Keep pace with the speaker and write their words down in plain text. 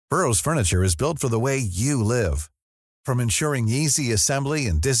Burrow's furniture is built for the way you live. From ensuring easy assembly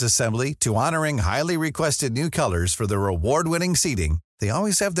and disassembly to honoring highly requested new colors for their award-winning seating, they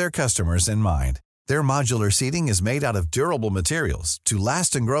always have their customers in mind. Their modular seating is made out of durable materials to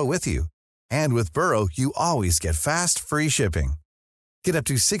last and grow with you. And with Burrow, you always get fast, free shipping. Get up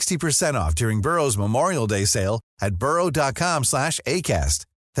to 60% off during Burrow's Memorial Day sale at burrow.com/ACAST.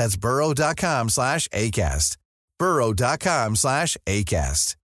 That's burrow.com/ACAST.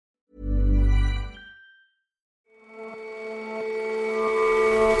 burrow.com/ACAST.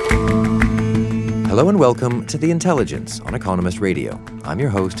 Hello and welcome to The Intelligence on Economist Radio. I'm your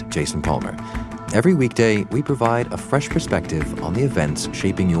host, Jason Palmer. Every weekday, we provide a fresh perspective on the events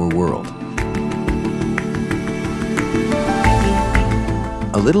shaping your world.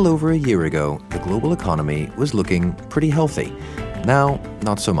 A little over a year ago, the global economy was looking pretty healthy. Now,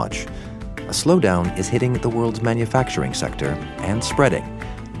 not so much. A slowdown is hitting the world's manufacturing sector and spreading.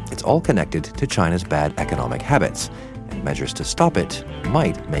 It's all connected to China's bad economic habits, and measures to stop it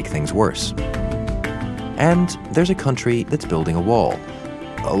might make things worse. And there's a country that's building a wall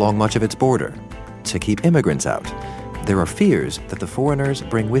along much of its border to keep immigrants out. There are fears that the foreigners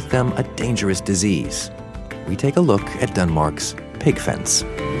bring with them a dangerous disease. We take a look at Denmark's pig fence.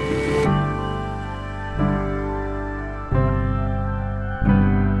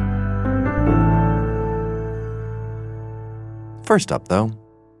 First up, though,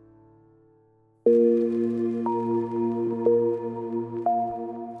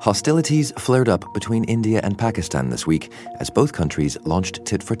 hostilities flared up between India and Pakistan this week as both countries launched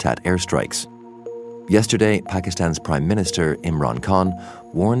tit-for-tat airstrikes. Yesterday, Pakistan's Prime Minister Imran Khan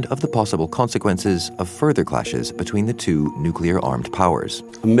warned of the possible consequences of further clashes between the two nuclear-armed powers.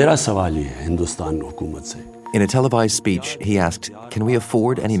 In a televised speech, he asked, "Can we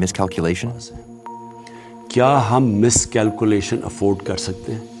afford any miscalculation?"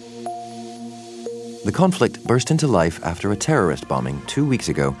 The conflict burst into life after a terrorist bombing 2 weeks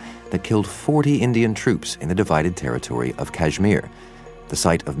ago that killed 40 Indian troops in the divided territory of Kashmir, the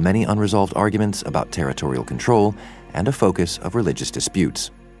site of many unresolved arguments about territorial control and a focus of religious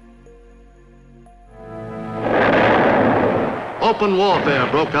disputes. Open warfare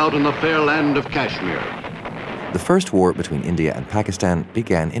broke out in the fair land of Kashmir. The first war between India and Pakistan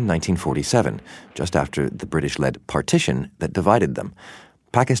began in 1947, just after the British-led partition that divided them.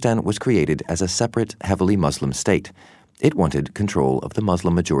 Pakistan was created as a separate, heavily Muslim state. It wanted control of the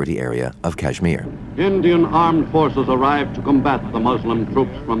Muslim-majority area of Kashmir. Indian armed forces arrived to combat the Muslim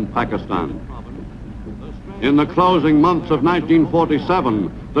troops from Pakistan. In the closing months of 1947,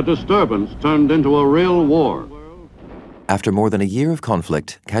 the disturbance turned into a real war. After more than a year of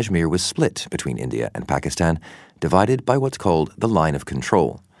conflict, Kashmir was split between India and Pakistan, divided by what's called the Line of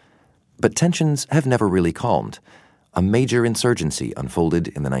Control. But tensions have never really calmed. A major insurgency unfolded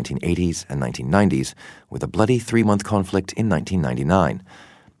in the 1980s and 1990s, with a bloody 3-month conflict in 1999.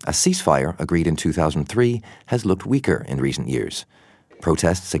 A ceasefire agreed in 2003 has looked weaker in recent years.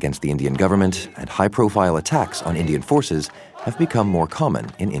 Protests against the Indian government and high-profile attacks on Indian forces have become more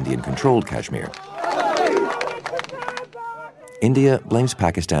common in Indian-controlled Kashmir. India blames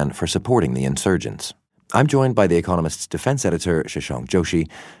Pakistan for supporting the insurgents. I'm joined by The Economist's defense editor, Shashank Joshi.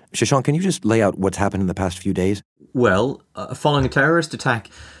 Shashank, can you just lay out what's happened in the past few days? Well, following a terrorist attack,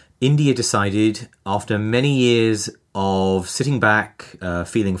 India decided, after many years of sitting back,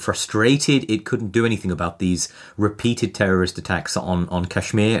 feeling frustrated, it couldn't do anything about these repeated terrorist attacks on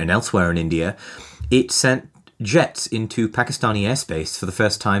Kashmir and elsewhere in India, it sent jets into Pakistani airspace for the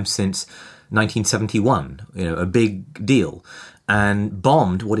first time since 1971, a big deal, and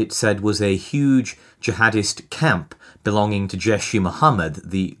bombed what it said was a huge jihadist camp belonging to Jaish-e-Mohammed,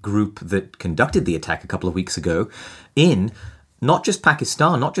 the group that conducted the attack a couple of weeks ago, in not just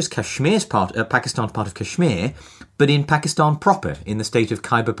Pakistan, not just Pakistan's part of Kashmir, but in Pakistan proper, in the state of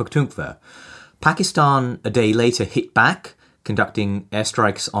Khyber Pakhtunkhwa. Pakistan, a day later, hit back, conducting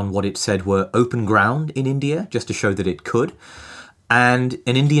airstrikes on what it said were open ground in India, just to show that it could. And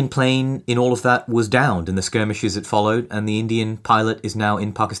an Indian plane in all of that was downed in the skirmishes that followed, and the Indian pilot is now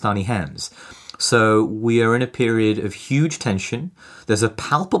in Pakistani hands. So we are in a period of huge tension. There's a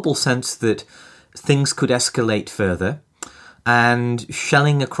palpable sense that things could escalate further. And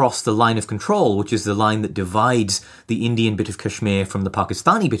shelling across the line of control, which is the line that divides the Indian bit of Kashmir from the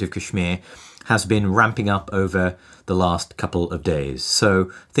Pakistani bit of Kashmir, has been ramping up over the last couple of days. So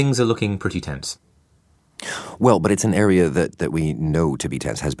things are looking pretty tense. Well, but it's an area that we know to be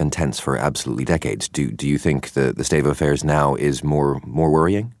tense, has been tense for absolutely decades. Do you think the state of affairs now is more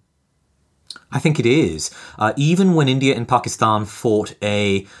worrying? I think it is. Even when India and Pakistan fought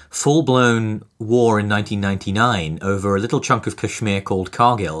a full-blown war in 1999 over a little chunk of Kashmir called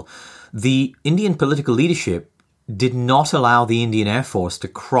Kargil, the Indian political leadership did not allow the Indian Air Force to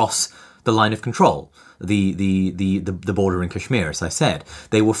cross the line of control, the border in Kashmir, as I said.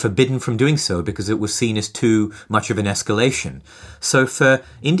 They were forbidden from doing so because it was seen as too much of an escalation. So for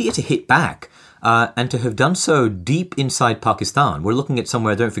India to hit back, and to have done so deep inside Pakistan, we're looking at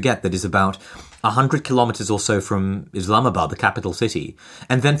somewhere, don't forget, that is about 100 kilometers or so from Islamabad, the capital city.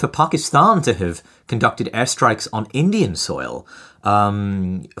 And then for Pakistan to have conducted airstrikes on Indian soil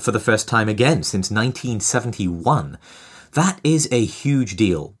for the first time again since 1971, that is a huge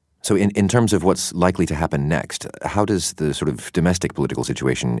deal. So in terms of what's likely to happen next, how does the sort of domestic political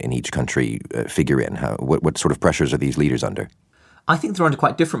situation in each country figure in? What sort of pressures are these leaders under? I think they're under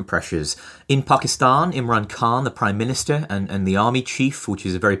quite different pressures. In Pakistan, Imran Khan, the Prime Minister, and the Army Chief, which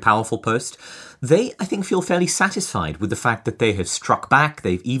is a very powerful post, they, I think, feel fairly satisfied with the fact that they have struck back,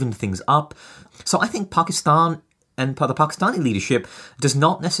 they've evened things up. So I think Pakistan and the Pakistani leadership does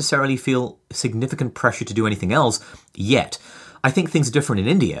not necessarily feel significant pressure to do anything else yet. I think things are different in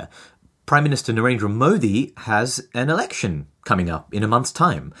India. Prime Minister Narendra Modi has an election coming up in a month's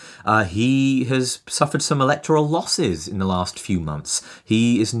time. He has suffered some electoral losses in the last few months.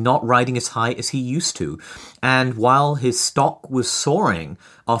 He is not riding as high as he used to. And while his stock was soaring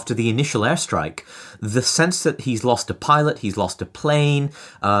after the initial airstrike, the sense that he's lost a pilot, he's lost a plane,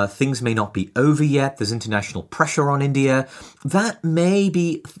 things may not be over yet, there's international pressure on India, that may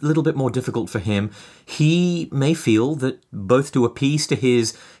be a little bit more difficult for him. He may feel that both to appease to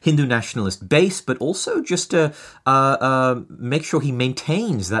his Hindu nationalist base, but also just to make sure he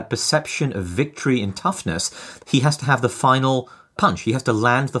maintains that perception of victory and toughness, he has to have the final punch. He has to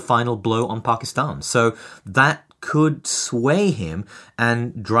land the final blow on Pakistan. So that could sway him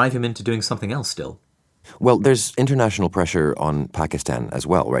and drive him into doing something else still. Well, there's international pressure on Pakistan as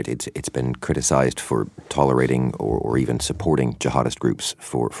well, right? It's been criticized for tolerating or even supporting jihadist groups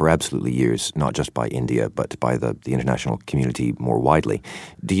for absolutely years, not just by India, but by the international community more widely.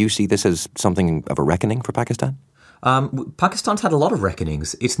 Do you see this as something of a reckoning for Pakistan? Pakistan's had a lot of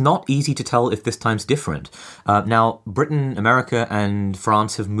reckonings. It's not easy to tell if this time's different. Now, Britain, America, and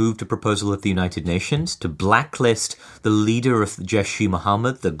France have moved a proposal of the United Nations to blacklist the leader of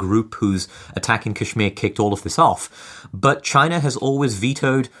Jaish-e-Mohammed, the group whose attack in Kashmir kicked all of this off. But China has always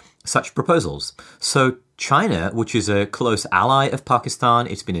vetoed such proposals. So China, which is a close ally of Pakistan,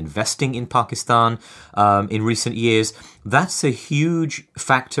 it's been investing in Pakistan in recent years. That's a huge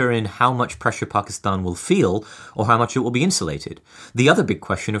factor in how much pressure Pakistan will feel or how much it will be insulated. The other big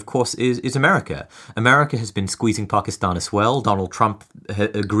question, of course, is America. America has been squeezing Pakistan as well. Donald Trump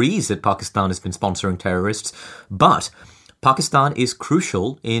agrees that Pakistan has been sponsoring terrorists, but Pakistan is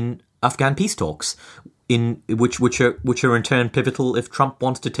crucial in Afghan peace talks, in which are in turn pivotal if Trump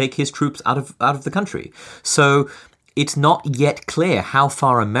wants to take his troops out of the country. So it's not yet clear how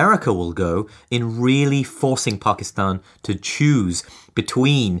far America will go in really forcing Pakistan to choose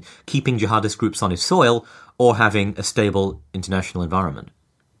between keeping jihadist groups on its soil or having a stable international environment.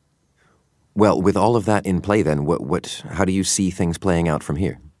 Well, with all of that in play then, how do you see things playing out from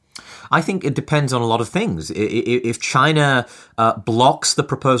here? I think it depends on a lot of things. If China blocks the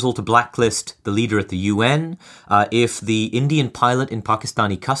proposal to blacklist the leader at the UN, if the Indian pilot in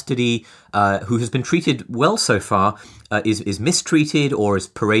Pakistani custody, who has been treated well so far, is mistreated or is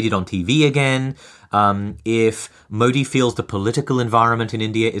paraded on TV again, if Modi feels the political environment in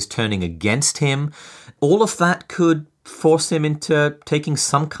India is turning against him, all of that could force him into taking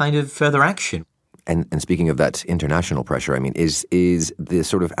some kind of further action. And speaking of that international pressure, I mean, is the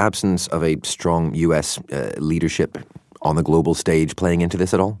sort of absence of a strong U.S. leadership on the global stage playing into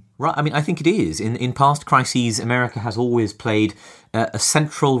this at all? Right. I mean, I think it is. In past crises, America has always played a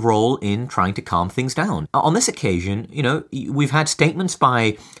central role in trying to calm things down. On this occasion, we've had statements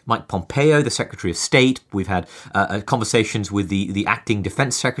by Mike Pompeo, the Secretary of State. We've had conversations with the acting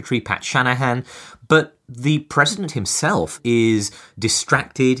Defense Secretary, Pat Shanahan. But the president himself is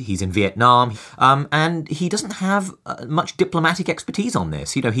distracted. He's in Vietnam, and he doesn't have much diplomatic expertise on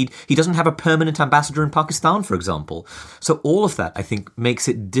this. He doesn't have a permanent ambassador in Pakistan, for example. So all of that, I think, makes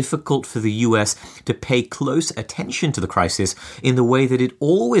it difficult for the US to pay close attention to the crisis in the way that it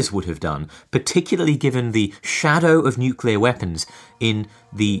always would have done, particularly given the shadow of nuclear weapons in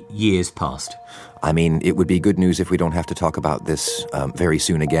the years past. I mean, it would be good news if we don't have to talk about this very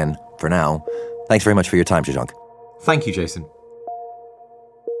soon again. For now, thanks very much for your time, Shashank. Thank you, Jason.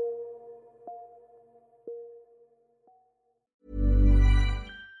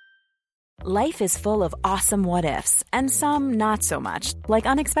 Life is full of awesome what-ifs, and some not so much, like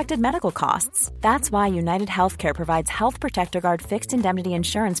unexpected medical costs. That's why United Healthcare provides Health Protector Guard fixed indemnity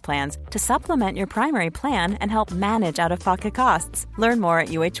insurance plans to supplement your primary plan and help manage out-of-pocket costs. Learn more at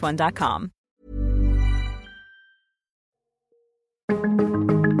uh1.com.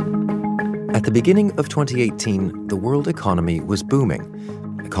 At the beginning of 2018, the world economy was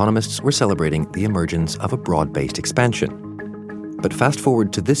booming. Economists were celebrating the emergence of a broad-based expansion. But fast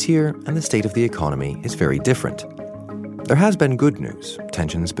forward to this year, and the state of the economy is very different. There has been good news.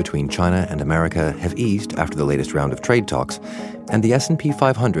 Tensions between China and America have eased after the latest round of trade talks, and the S&P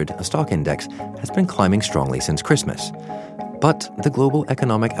 500, a stock index, has been climbing strongly since Christmas. But the global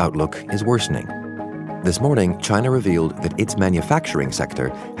economic outlook is worsening. This morning, China revealed that its manufacturing sector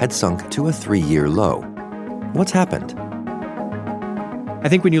had sunk to a 3-year low. What's happened? I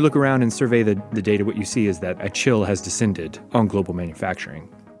think when you look around and survey the data, what you see is that a chill has descended on global manufacturing.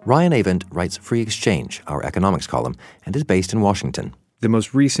 Ryan Avent writes Free Exchange, our economics column, and is based in Washington. The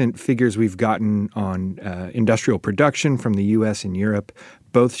most recent figures we've gotten on industrial production from the U.S. and Europe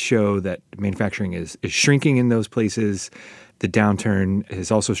both show that manufacturing is shrinking in those places. The downturn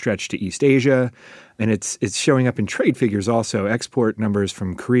has also stretched to East Asia, and it's showing up in trade figures also. Export numbers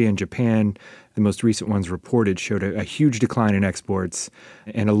from Korea and Japan, the most recent ones reported, showed a huge decline in exports,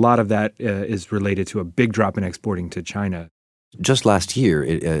 and a lot of that is related to a big drop in exporting to China. Just last year,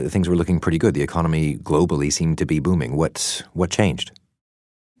 things were looking pretty good. The economy globally seemed to be booming. What changed?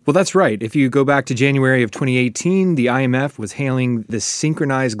 Well, that's right. If you go back to January of 2018, the IMF was hailing this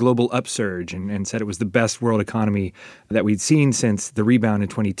synchronized global upsurge and said it was the best world economy that we'd seen since the rebound in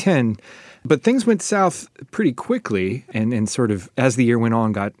 2010. But things went south pretty quickly and sort of as the year went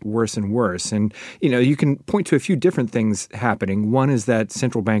on got worse and worse. And, you can point to a few different things happening. One is that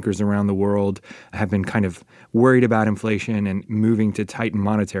central bankers around the world have been kind of worried about inflation and moving to tighten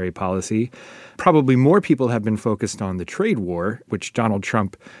monetary policy. Probably more people have been focused on the trade war, which Donald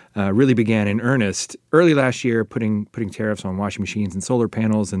Trump really began in earnest early last year, putting tariffs on washing machines and solar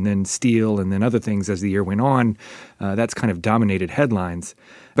panels and then steel and then other things as the year went on. That's kind of dominated headlines.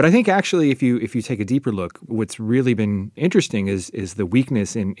 But I think actually if you take a deeper look, what's really been interesting is the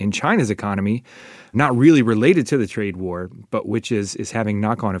weakness in China's economy, not really related to the trade war, but which is having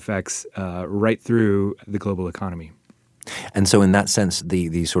knock-on effects right through the global economy. And so in that sense,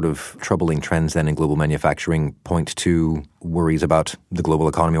 the sort of troubling trends then in global manufacturing point to worries about the global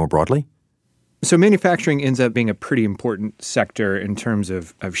economy more broadly? So manufacturing ends up being a pretty important sector in terms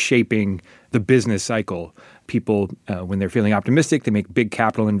of shaping the business cycle. People, when they're feeling optimistic, they make big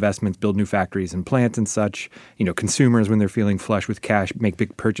capital investments, build new factories and plants and such. Consumers, when they're feeling flush with cash, make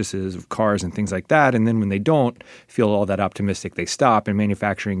big purchases of cars and things like that. And then when they don't feel all that optimistic, they stop, and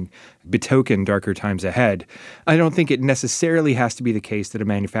manufacturing betoken darker times ahead. I don't think it necessarily has to be the case that a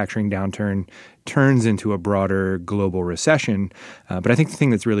manufacturing downturn turns into a broader global recession. But I think the thing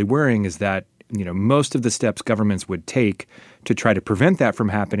that's really worrying is that most of the steps governments would take to try to prevent that from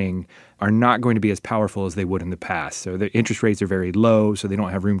happening are not going to be as powerful as they would in the past. So the interest rates are very low, so they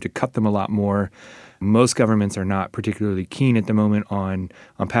don't have room to cut them a lot more. Most governments are not particularly keen at the moment on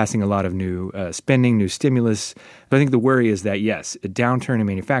passing a lot of new spending, new stimulus. But I think the worry is that, yes, a downturn in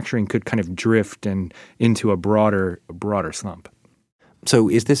manufacturing could kind of drift and into a broader slump. So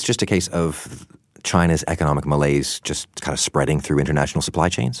is this just a case of China's economic malaise just kind of spreading through international supply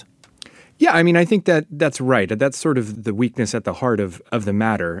chains? Yeah, I think that's right. That's sort of the weakness at the heart of the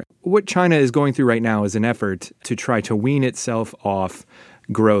matter. What China is going through right now is an effort to try to wean itself off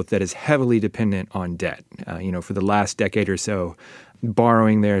growth that is heavily dependent on debt. For the last decade or so,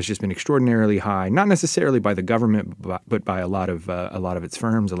 borrowing there has just been extraordinarily high, not necessarily by the government, but by a lot of its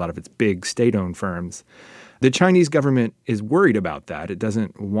firms, a lot of its big state-owned firms. The Chinese government is worried about that. It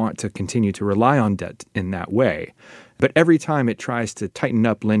doesn't want to continue to rely on debt in that way. But every time it tries to tighten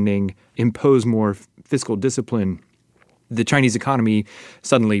up lending, impose more fiscal discipline, the Chinese economy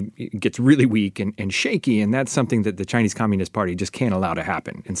suddenly gets really weak and shaky, and that's something that the Chinese Communist Party just can't allow to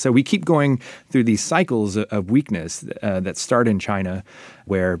happen. And so we keep going through these cycles of weakness that start in China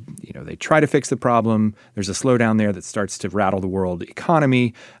where they try to fix the problem, there's a slowdown there that starts to rattle the world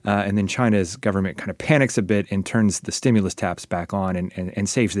economy, and then China's government kind of panics a bit and turns the stimulus taps back on and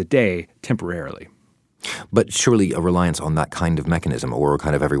saves the day temporarily. But surely a reliance on that kind of mechanism, or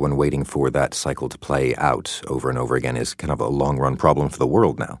kind of everyone waiting for that cycle to play out over and over again, is kind of a long-run problem for the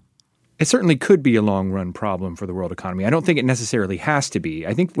world now. It certainly could be a long-run problem for the world economy. I don't think it necessarily has to be.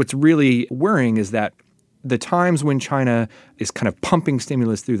 I think what's really worrying is that the times when China is kind of pumping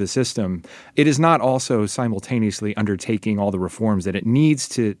stimulus through the system, it is not also simultaneously undertaking all the reforms that it needs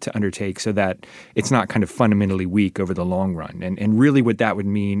to undertake so that it's not kind of fundamentally weak over the long run. And really what that would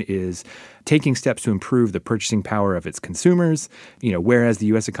mean is taking steps to improve the purchasing power of its consumers. Whereas the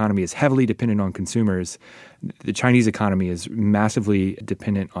U.S. economy is heavily dependent on consumers, the Chinese economy is massively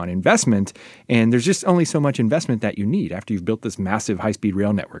dependent on investment. And there's just only so much investment that you need. After you've built this massive high-speed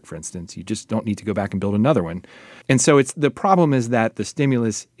rail network, for instance, you just don't need to go back and build another one. And so the problem is that the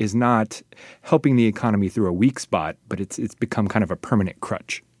stimulus is not helping the economy through a weak spot, but it's become kind of a permanent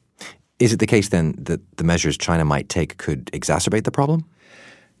crutch. Is it the case then that the measures China might take could exacerbate the problem?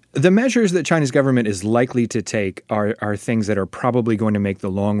 The measures that China's government is likely to take are things that are probably going to make the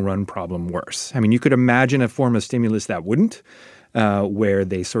long-run problem worse. I mean, you could imagine a form of stimulus that wouldn't, where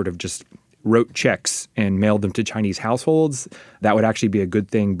they sort of just wrote checks and mailed them to Chinese households. That would actually be a good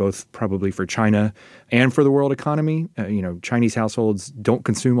thing, both probably for China and for the world economy. Chinese households don't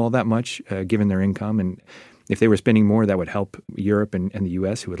consume all that much, given their income. And if they were spending more, that would help Europe and the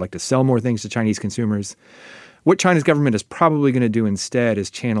U.S., who would like to sell more things to Chinese consumers. What China's government is probably going to do instead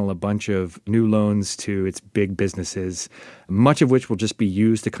is channel a bunch of new loans to its big businesses, much of which will just be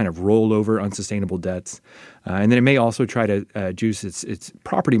used to kind of roll over unsustainable debts. And then it may also try to juice its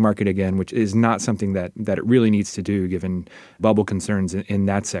property market again, which is not something that it really needs to do given bubble concerns in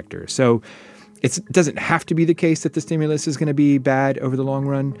that sector. So it doesn't have to be the case that the stimulus is going to be bad over the long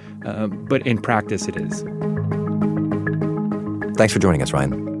run, but in practice it is. Thanks for joining us,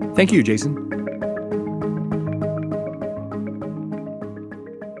 Ryan. Thank you, Jason.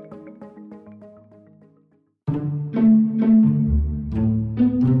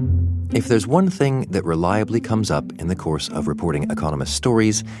 If there's one thing that reliably comes up in the course of reporting Economist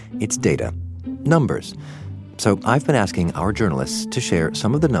stories, it's data. Numbers. So I've been asking our journalists to share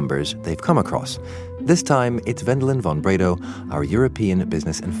some of the numbers they've come across. This time, it's Wendelin von Bredow, our European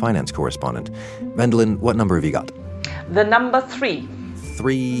business and finance correspondent. Wendelin, what number have you got? The number 3.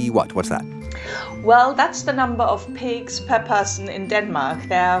 3 what? What's that? Well, that's the number of pigs per person in Denmark.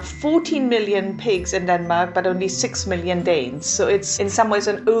 There are 14 million pigs in Denmark, but only 6 million Danes. So it's in some ways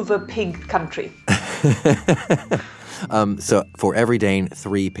an over-pigged country. So for every Dane,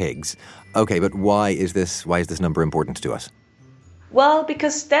 3 pigs. Okay, but why is this number important to us? Well,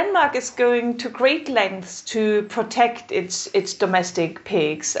 because Denmark is going to great lengths to protect its domestic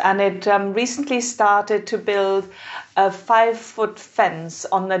pigs, and it recently started to build a 5-foot fence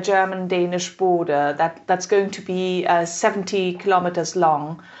on the German-Danish border that's going to be 70 kilometers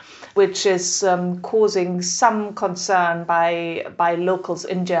long, which is causing some concern by locals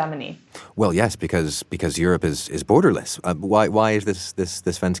in Germany. Well, yes, because Europe is borderless. Why is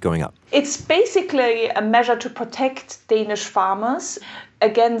this fence going up? It's basically a measure to protect Danish farmers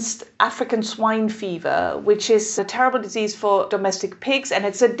against African swine fever, which is a terrible disease for domestic pigs, and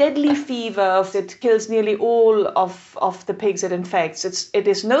it's a deadly fever that kills nearly all of the pigs it infects. It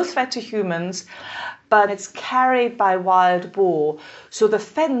is no threat to humans, but it's carried by wild boar. So the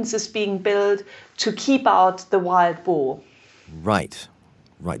fence is being built to keep out the wild boar. Right.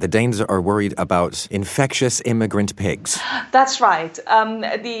 The Danes are worried about infectious immigrant pigs. That's right.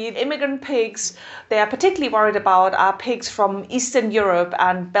 The immigrant pigs they are particularly worried about are pigs from Eastern Europe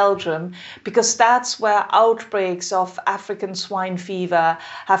and Belgium, because that's where outbreaks of African swine fever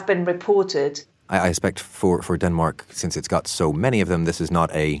have been reported. I expect for Denmark, since it's got so many of them, this is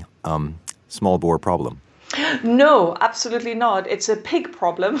not a small bore problem. No, absolutely not. It's a pig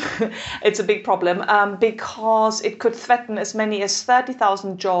problem. It's a big problem because it could threaten as many as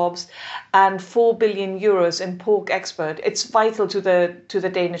 30,000 jobs and 4 billion euros in pork export. It's vital to the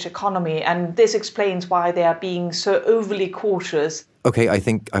Danish economy, and this explains why they are being so overly cautious. Okay, I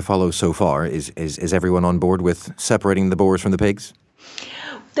think I follow so far. Is everyone on board with separating the boars from the pigs?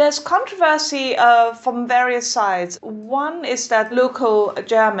 There's controversy from various sides. One is that local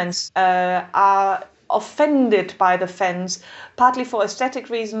Germans are offended by the fence, partly for aesthetic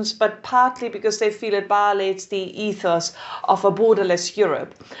reasons, but partly because they feel it violates the ethos of a borderless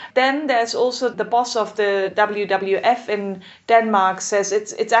Europe. Then there's also the boss of the WWF in Denmark says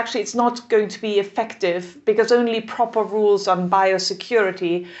it's not going to be effective because only proper rules on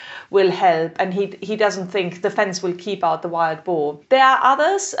biosecurity will help, and he doesn't think the fence will keep out the wild boar. There are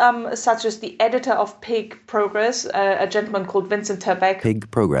others, such as the editor of Pig Progress, a gentleman called Vincent Terbeck.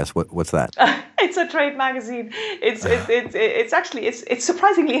 Pig Progress, what's that? It's a trade magazine. It's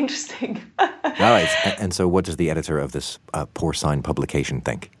surprisingly interesting. All right, and so what does the editor of this porcine publication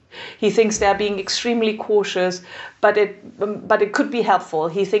think? He thinks they're being extremely cautious, but it could be helpful.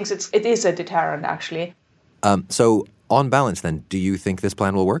 He thinks it is a deterrent, actually. So On balance, then, do you think this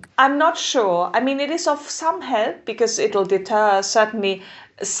plan will work? I'm not sure. I mean, it is of some help because it'll deter certainly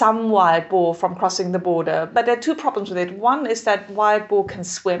some wild boar from crossing the border. But there are two problems with it. One is that wild boar can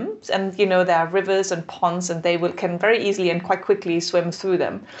swim, and there are rivers and ponds, and they can very easily and quite quickly swim through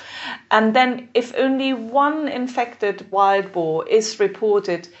them. And then if only one infected wild boar is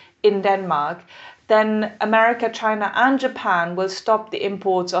reported in Denmark, then America, China, and Japan will stop the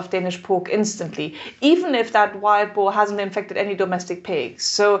imports of Danish pork instantly, even if that wild boar hasn't infected any domestic pigs.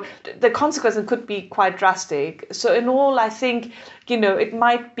 So the consequences could be quite drastic. So in all, I think, it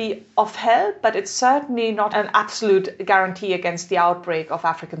might be of help, but it's certainly not an absolute guarantee against the outbreak of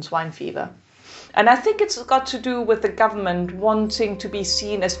African swine fever. And I think it's got to do with the government wanting to be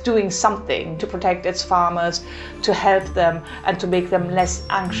seen as doing something to protect its farmers, to help them, and to make them less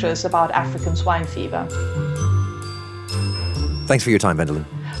anxious about African swine fever. Thanks for your time, Wendelin.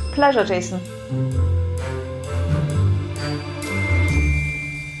 Pleasure, Jason.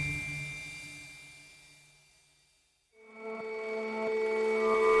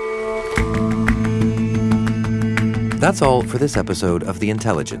 That's all for this episode of The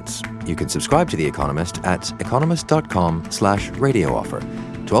Intelligence. You can subscribe to The Economist at economist.com/radio offer.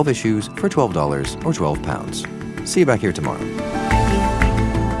 12 issues for $12 or £12. See you back here tomorrow.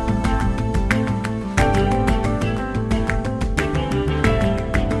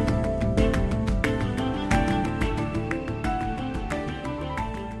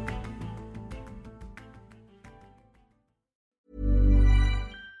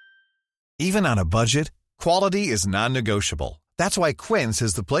 Even on a budget, quality is non-negotiable. That's why Quince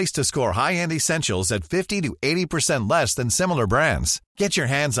is the place to score high-end essentials at 50 to 80% less than similar brands. Get your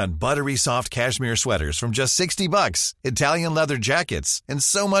hands on buttery soft cashmere sweaters from just $60, Italian leather jackets, and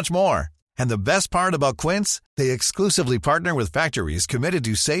so much more. And the best part about Quince, they exclusively partner with factories committed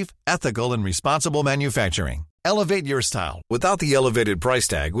to safe, ethical, and responsible manufacturing. Elevate your style without the elevated price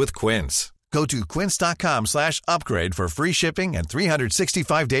tag with Quince. Go to quince.com/upgrade for free shipping and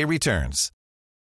 365-day returns.